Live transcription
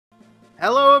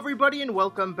Hello everybody and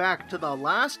welcome back to the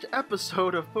last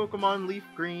episode of Pokemon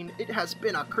LeafGreen. It has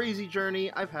been a crazy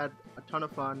journey, I've had a ton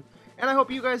of fun, and I hope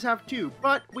you guys have too,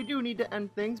 but we do need to end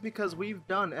things because we've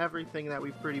done everything that we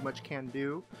pretty much can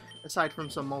do, aside from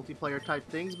some multiplayer type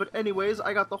things. But anyways,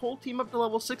 I got the whole team up to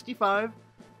level 65.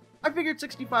 I figured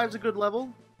 65 is a good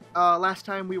level. Last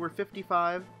time we were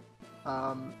 55.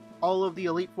 All of the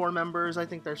Elite Four members, I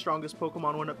think their strongest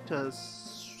Pokemon went up to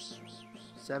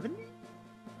 70?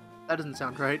 That doesn't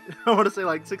sound right. I want to say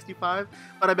like 65,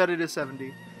 but I bet it is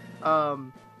 70.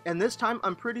 And this time,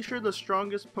 I'm pretty sure the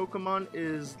strongest Pokemon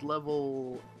is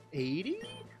level 80?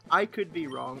 I could be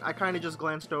wrong. I kind of just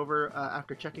glanced over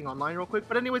after checking online real quick.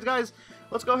 But anyways, guys,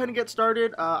 let's go ahead and get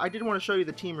started. I did want to show you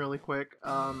the team really quick.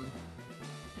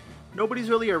 Nobody's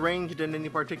really arranged in any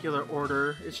particular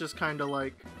order. It's just kind of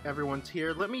like everyone's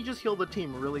here. Let me just heal the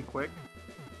team really quick.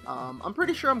 I'm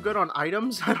pretty sure I'm good on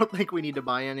items. I don't think we need to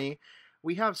buy any.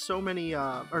 We have so many,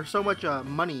 or so much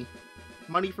money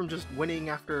from just winning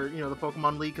after, you know, the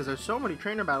Pokemon League, because there's so many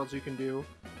trainer battles you can do.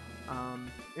 And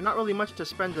not really much to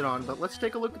spend it on, but let's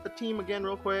take a look at the team again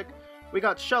real quick. We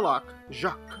got Shellock,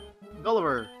 Jacques,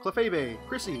 Gulliver, Clefairy,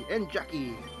 Chrissy, and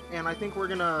Jackie. And I think we're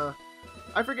gonna...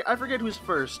 I forget who's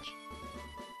first.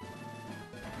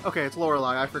 Okay, it's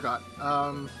Lorelei, I forgot.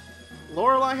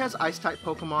 Lorelei has Ice-type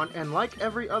Pokemon, and like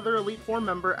every other Elite Four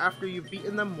member, after you've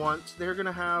beaten them once, they're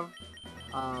gonna have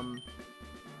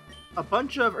a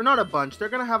bunch of, or not a bunch, they're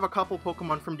gonna have a couple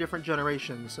Pokemon from different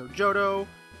generations. So Johto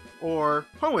or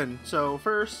Hoenn. So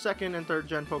first, second, and third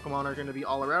gen Pokemon are gonna be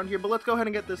all around here, but let's go ahead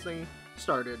and get this thing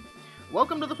started.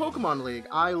 Welcome to the Pokemon League.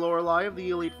 I, Lorelei of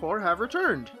the Elite Four, have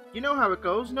returned. You know how it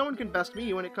goes, no one can best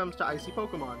me when it comes to icy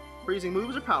Pokemon. Freezing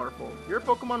moves are powerful. Your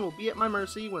Pokemon will be at my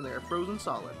mercy when they are frozen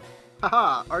solid.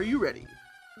 Haha, are you ready?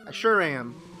 I sure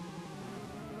am.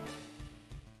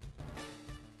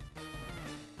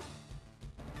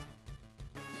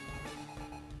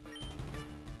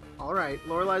 Alright,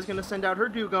 Lorelei's gonna send out her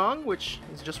Dugong, which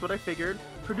is just what I figured.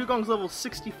 Her Dugong's level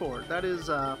 64. That is,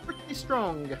 pretty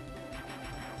strong.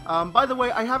 By the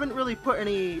way, I haven't really put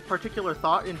any particular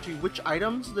thought into which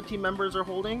items the team members are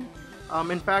holding.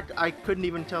 In fact, I couldn't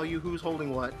even tell you who's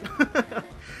holding what.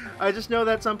 I just know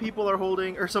that some people are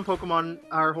holding, or some Pokemon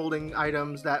are holding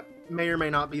items that may or may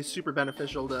not be super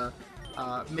beneficial to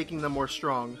making them more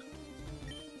strong.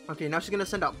 Okay, now she's gonna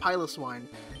send out Piloswine.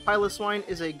 Piloswine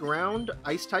is a ground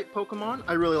Ice-type Pokemon.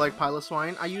 I really like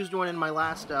Piloswine. I used one in my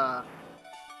last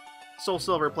Soul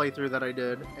Silver playthrough that I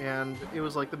did, and it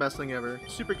was like the best thing ever.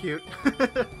 Super cute.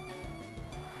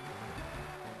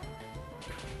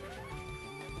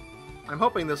 I'm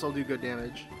hoping this will do good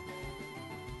damage.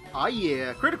 Ah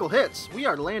yeah, critical hits! We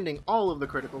are landing all of the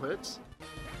critical hits.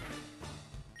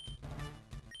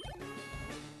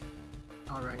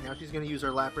 Alright, now she's going to use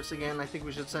her Lapras again. I think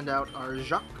we should send out our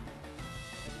Jacques.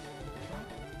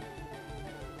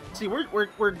 See,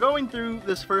 we're going through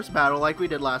this first battle like we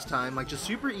did last time, like just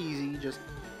super easy, just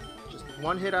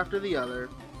one hit after the other.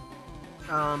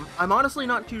 I'm honestly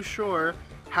not too sure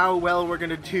how well we're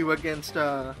gonna do against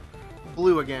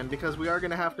Blue again, because we are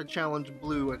gonna have to challenge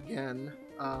Blue again.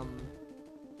 And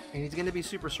he's gonna be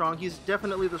super strong. He's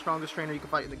definitely the strongest trainer you can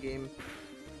fight in the game.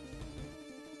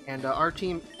 And our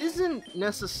team isn't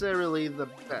necessarily the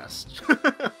best.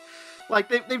 Like,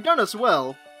 they've done us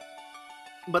well.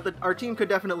 But our team could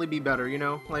definitely be better, you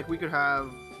know? Like, we could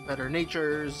have better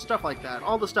natures, stuff like that.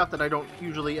 All the stuff that I don't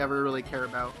usually ever really care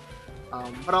about.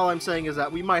 But all I'm saying is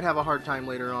that we might have a hard time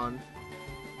later on.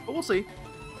 But we'll see.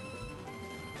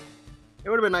 It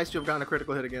would have been nice to have gotten a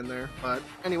critical hit again there. But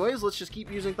anyways, let's just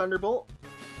keep using Thunderbolt.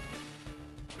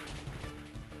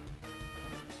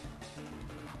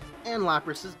 And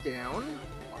Lapras is down.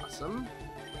 Awesome.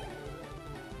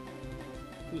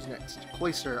 Who's next?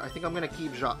 Cloyster. I think I'm going to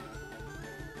keep Jacques.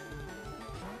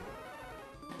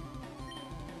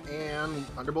 And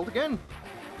Thunderbolt again.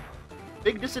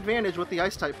 Big disadvantage with the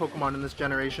Ice-type Pokemon in this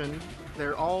generation.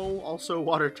 They're all also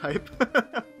Water-type.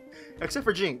 Except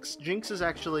for Jinx. Jinx is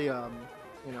actually,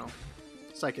 you know,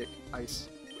 Psychic Ice.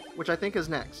 Which I think is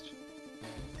next.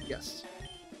 Yes.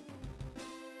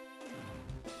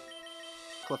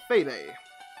 Clefairy.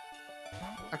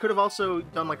 I could have also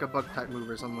done like a Bug-type move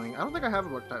or something. I don't think I have a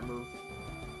Bug-type move.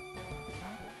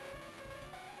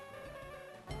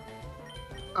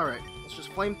 Alright. Let's just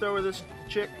flamethrower this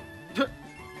chick.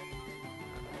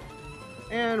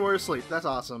 And we're asleep. That's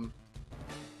awesome.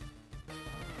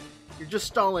 You're just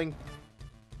stalling.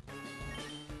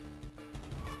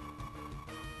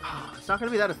 It's not going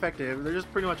to be that effective. They're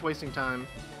just pretty much wasting time.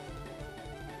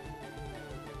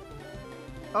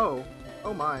 Oh.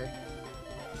 Oh my.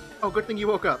 Oh, good thing you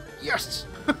woke up. Yes!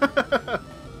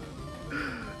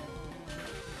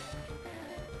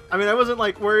 I mean, I wasn't,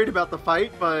 like, worried about the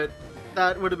fight, but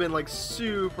that would have been, like,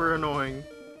 super annoying.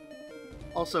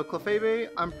 Also, Clefairy,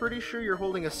 I'm pretty sure you're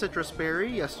holding a citrus berry.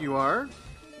 Yes, you are.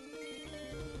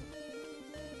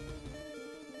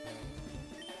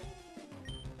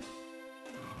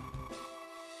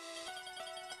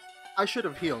 I should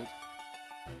have healed.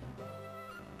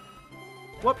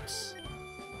 Whoops.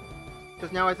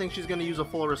 Because now I think she's going to use a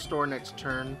full restore next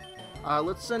turn.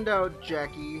 Let's send out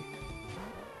Jackie.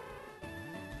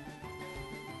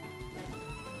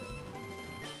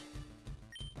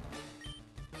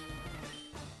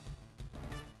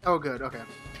 Oh, good, okay.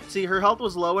 See, her health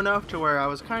was low enough to where I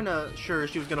was kind of sure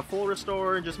she was going to full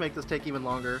restore and just make this take even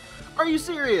longer. Are you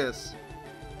serious?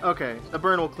 Okay, the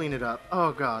burn will clean it up.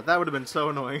 Oh god, that would have been so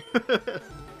annoying.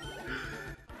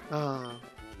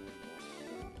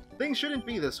 Things shouldn't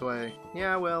be this way.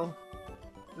 Yeah, well,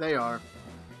 they are.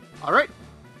 Alright,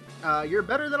 you're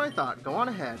better than I thought. Go on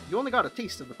ahead. You only got a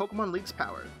taste of the Pokemon League's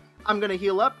power. I'm gonna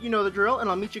heal up, you know the drill, and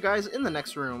I'll meet you guys in the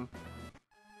next room.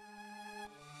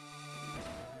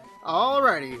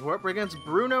 Alrighty, we're up against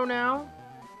Bruno now.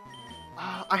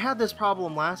 I had this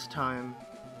problem last time.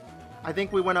 I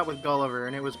think we went out with Gulliver,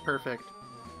 and it was perfect.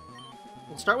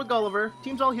 We'll start with Gulliver.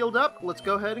 Team's all healed up. Let's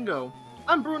go ahead and go.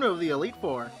 I'm Bruno of the Elite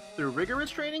Four. Through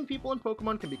rigorous training, people and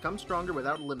Pokemon can become stronger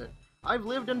without limit. I've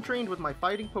lived and trained with my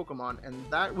fighting Pokemon, and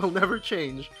that will never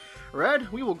change.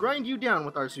 Red, we will grind you down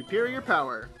with our superior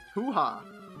power. Hoo-ha.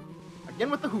 Again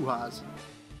with the hoo-has.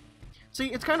 See,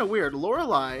 it's kind of weird.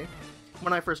 Lorelei,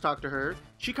 when I first talked to her,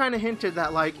 she kind of hinted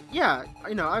that, like, yeah,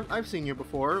 you know, I've seen you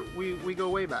before. We go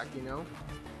way back, you know?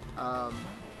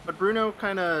 But Bruno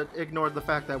kind of ignored the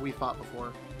fact that we fought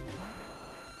before.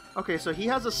 Okay, so he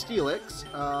has a Steelix,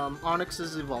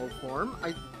 Onyx's evolved form.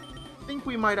 I think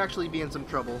we might actually be in some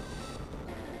trouble.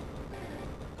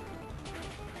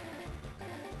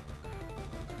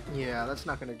 Yeah, that's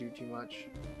not going to do too much.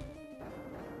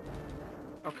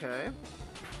 Okay.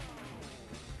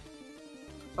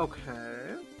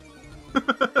 Okay.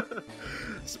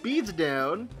 Speed's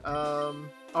down. Oh,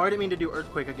 I didn't mean to do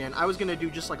Earthquake again. I was going to do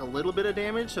just like a little bit of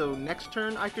damage, so next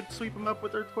turn I could sweep him up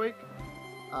with Earthquake.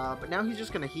 But now he's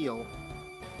just going to heal.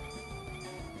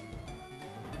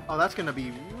 Oh, that's going to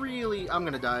be really... I'm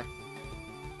going to die.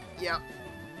 Yeah.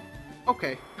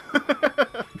 Okay.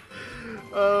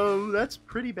 That's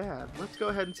pretty bad. Let's go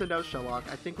ahead and send out Shellock.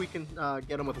 I think we can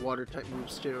get him with Water-type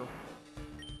moves, too.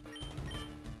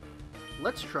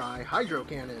 Let's try Hydro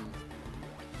Cannon.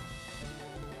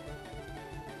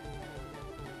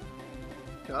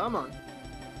 Come on.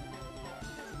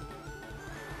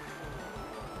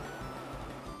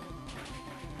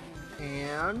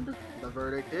 And the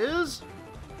verdict is...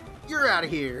 You're out of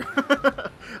here!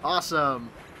 Awesome!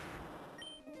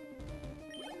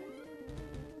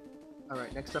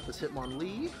 Alright, next up is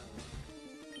Hitmonlee.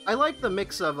 I like the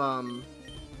mix of,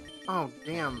 Oh,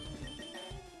 damn.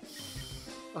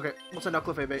 Okay, we'll send out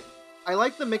Clefairy. I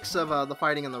like the mix of the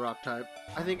fighting and the rock type.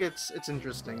 I think it's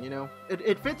interesting, you know?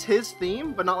 It fits his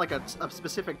theme, but not like a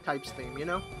specific type's theme, you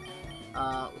know?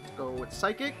 Let's go with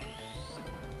Psychic.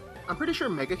 I'm pretty sure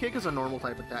Mega Kick is a normal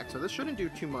type attack, so this shouldn't do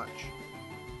too much.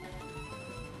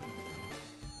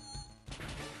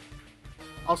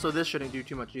 Also, this shouldn't do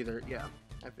too much either. Yeah,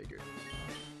 I figured.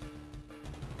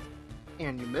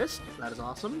 And you missed. That is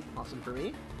awesome. Awesome for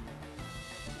me.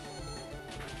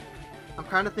 I'm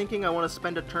kind of thinking I want to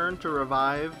spend a turn to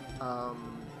revive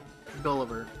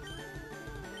Gulliver.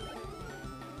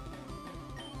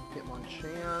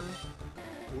 Hitmonchan.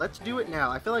 Let's do it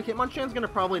now. I feel like Hitmonchan's going to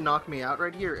probably knock me out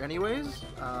right here anyways.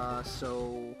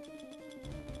 So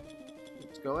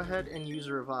let's go ahead and use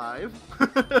Revive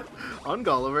on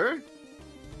Gulliver.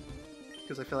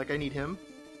 Because I feel like I need him.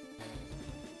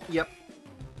 Yep.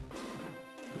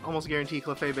 Almost guarantee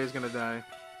Clefairy is going to die.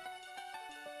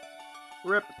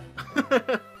 Rip.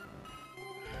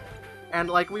 And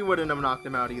like we wouldn't have knocked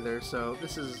him out either, so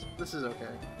this is okay.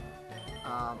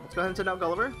 Let's go ahead and send out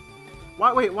Gulliver.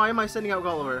 Wait, why am I sending out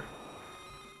Gulliver?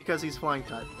 Because he's flying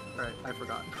type. Alright, I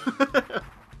forgot.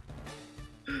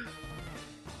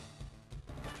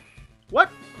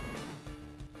 What?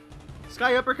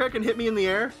 Sky Uppercut can hit me in the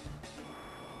air?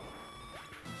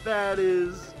 That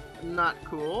is not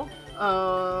cool.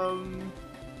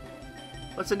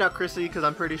 Let's send out Chrissy, because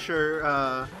I'm pretty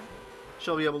sure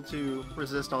she'll be able to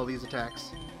resist all these attacks.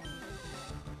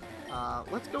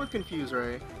 Let's go with Confuse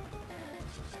Ray.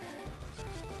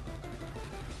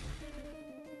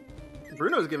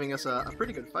 Bruno's giving us a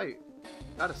pretty good fight,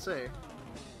 gotta say.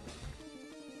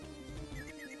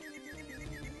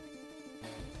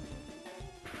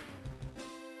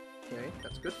 Okay,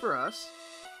 that's good for us.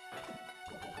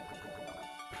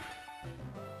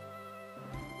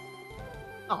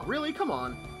 Oh, really? Come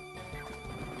on.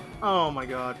 Oh my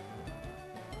god.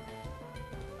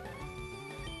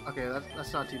 Okay,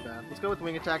 that's not too bad. Let's go with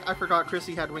Wing Attack. I forgot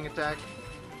Chrissy had Wing Attack.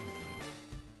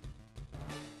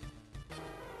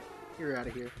 You're out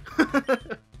of here.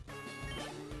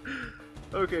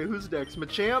 Okay, who's next?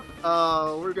 Machamp?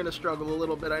 We're gonna struggle a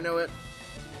little bit, I know it.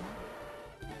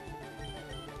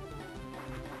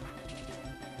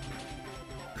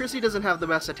 Chrissy doesn't have the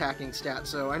best attacking stat,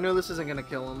 so I know this isn't gonna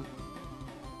kill him.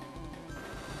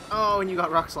 Oh, and you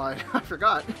got Rock Slide. I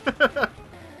forgot.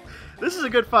 This is a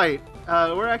good fight.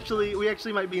 We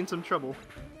actually might be in some trouble.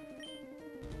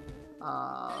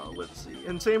 Let's see.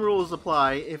 And same rules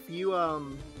apply. If you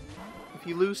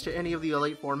lose to any of the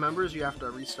Elite Four members, you have to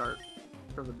restart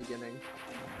from the beginning.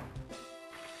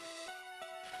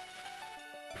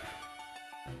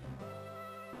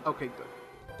 Okay, good.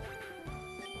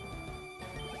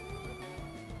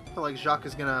 I feel like Jacques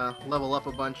is gonna level up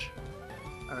a bunch.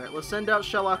 Alright, let's send out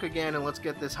Shellock again and let's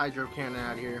get this Hydro Cannon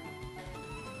out of here.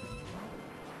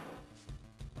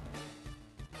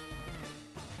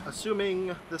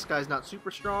 Assuming this guy's not super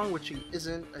strong, which he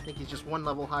isn't. I think he's just one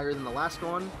level higher than the last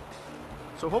one.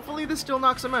 So hopefully this still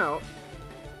knocks him out.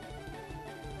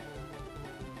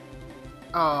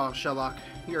 Oh, Shellock,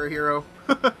 you're a hero.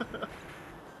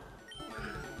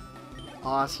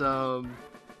 Awesome.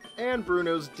 And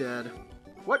Bruno's dead.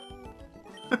 What?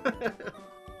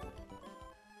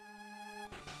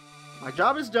 My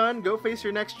job is done. Go face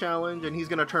your next challenge, and he's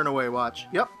gonna turn away. Watch.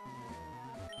 Yep.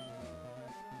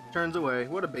 Turns away.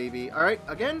 What a baby. Alright,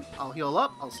 again, I'll heal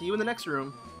up. I'll see you in the next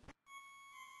room.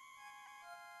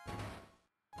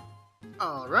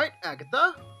 Alright,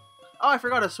 Agatha. Oh, I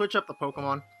forgot to switch up the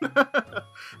Pokemon.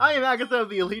 I am Agatha of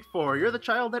the Elite Four. You're the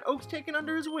child that Oak's taken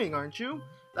under his wing, aren't you?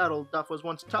 That old duff was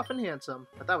once tough and handsome,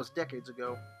 but that was decades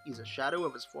ago. He's a shadow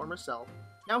of his former self.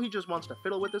 Now he just wants to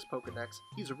fiddle with his Pokedex.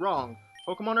 He's wrong.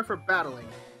 Pokemon are for battling.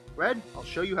 Red, I'll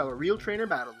show you how a real trainer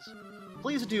battles.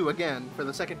 Please do again, for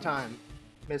the second time.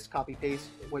 Miss copy-paste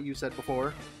what you said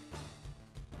before.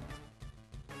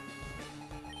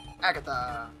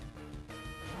 Agatha!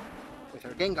 With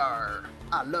her Gengar.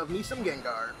 I love me some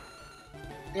Gengar.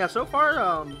 Yeah, so far,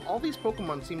 all these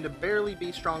Pokemon seem to barely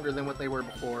be stronger than what they were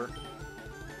before.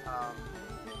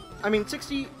 I mean,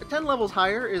 10 levels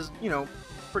higher is, you know,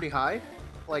 pretty high,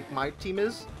 like my team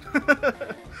is.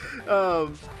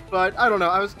 But I don't know.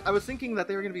 I was thinking that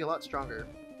they were going to be a lot stronger.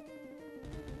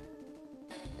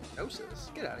 Hypnosis,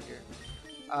 get out of here.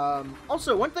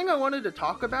 Also, one thing I wanted to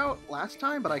talk about last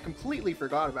time, but I completely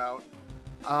forgot about.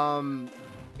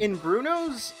 In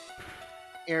Bruno's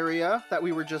area that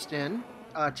we were just in,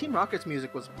 Team Rocket's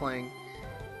music was playing.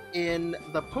 In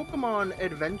the Pokemon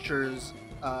Adventures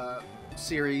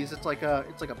series, it's like a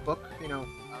book, you know.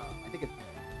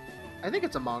 I think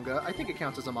it's a manga. I think it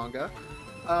counts as a manga.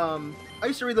 I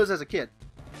used to read those as a kid,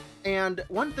 and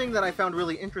one thing that I found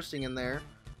really interesting in there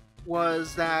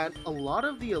was that a lot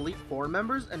of the Elite Four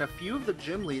members and a few of the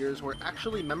gym leaders were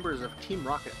actually members of Team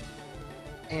Rocket.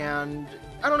 And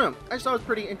I don't know, I just thought it was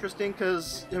pretty interesting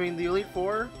because, I mean, the Elite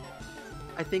Four,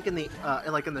 I think in the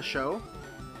in the show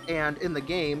and in the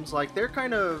games, like, they're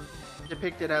kind of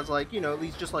depicted as, like, you know,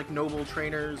 these just like noble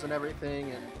trainers and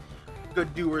everything and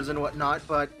good doers and whatnot,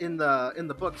 but in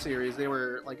the book series they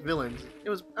were like villains. It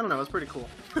was, I don't know, it was pretty cool.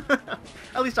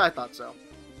 At least I thought so.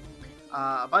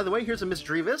 By the way, here's a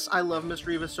Misdreavus. I love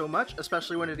Misdreavus so much,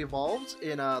 especially when it evolves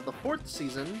in the fourth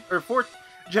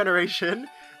generation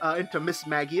into Miss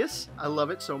Magius. I love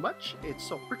it so much. It's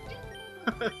so pretty.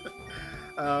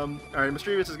 Alright,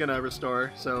 Misdreavus is gonna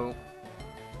restore, so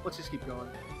let's just keep going.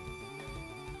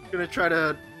 Gonna try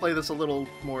to play this a little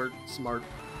more smart.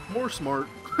 More smart.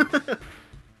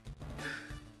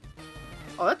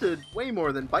 Oh, that did way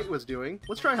more than Bite was doing.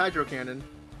 Let's try Hydro Cannon.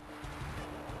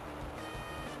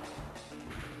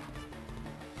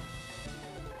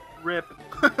 Rip.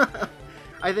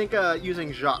 I think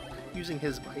using Jacques, using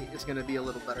his Bite, is going to be a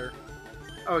little better.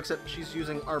 Oh, except she's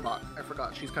using Arbok. I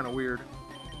forgot. She's kind of weird.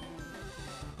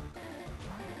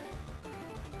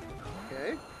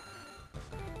 Okay.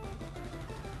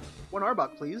 One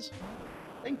Arbok, please.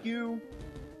 Thank you.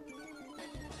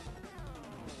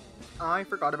 I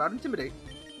forgot about Intimidate.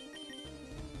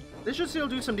 This should still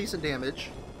do some decent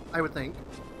damage, I would think.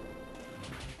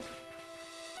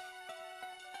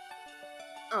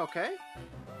 Okay.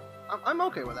 I'm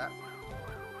okay with that.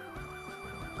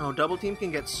 Oh, Double Team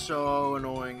can get so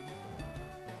annoying.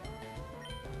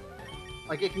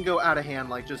 Like, it can go out of hand,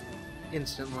 like, just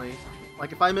instantly.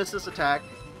 Like, if I miss this attack,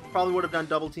 probably would have done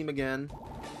Double Team again.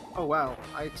 Oh, wow.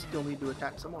 I still need to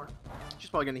attack some more. She's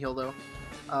probably gonna heal, though.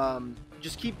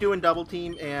 just keep doing double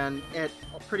team, and it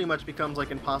pretty much becomes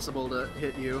like impossible to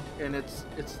hit you, and it's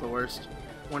the worst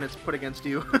when it's put against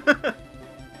you.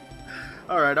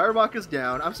 Alright, Arbok is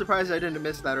down. I'm surprised I didn't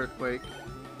miss that Earthquake.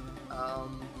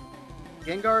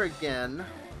 Gengar again.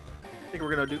 I think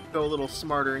we're going to go a little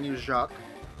smarter and use Jacques.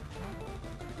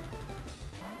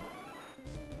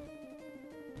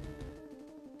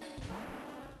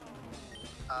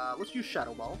 Let's use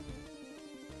Shadow Ball,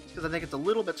 because I think it's a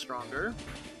little bit stronger.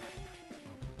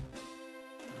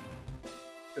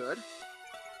 Good.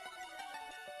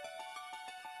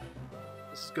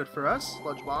 This is good for us.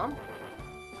 Sludge Bomb.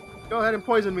 Go ahead and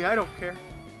poison me, I don't care.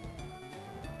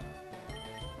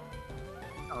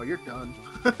 Oh, you're done.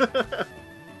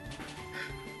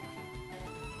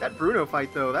 That Bruno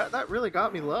fight, though, that really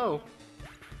got me low.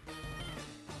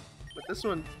 But this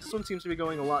one seems to be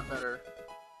going a lot better.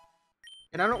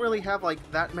 And I don't really have, like,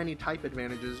 that many type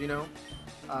advantages, you know?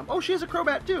 Oh, she has a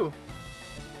Crobat, too!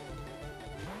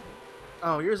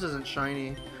 Oh, yours isn't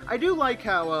shiny. I do like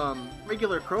how,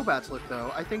 regular Crobats look,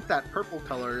 though. I think that purple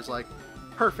color is, like,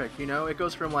 perfect, you know? It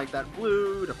goes from, like, that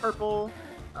blue to purple.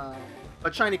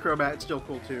 But shiny Crobat, it's still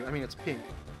cool, too. I mean, it's pink.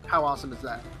 How awesome is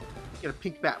that? You get a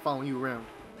pink bat following you around.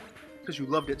 Because you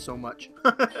loved it so much.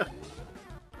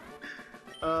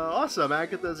 Awesome,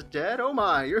 Agatha's dead. Oh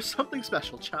my, you're something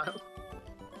special, child.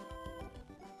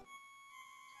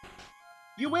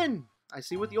 You win! I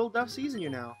see what the old Duff sees in you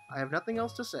now. I have nothing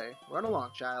else to say. Run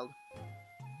along, child.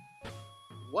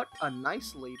 What a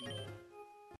nice lady.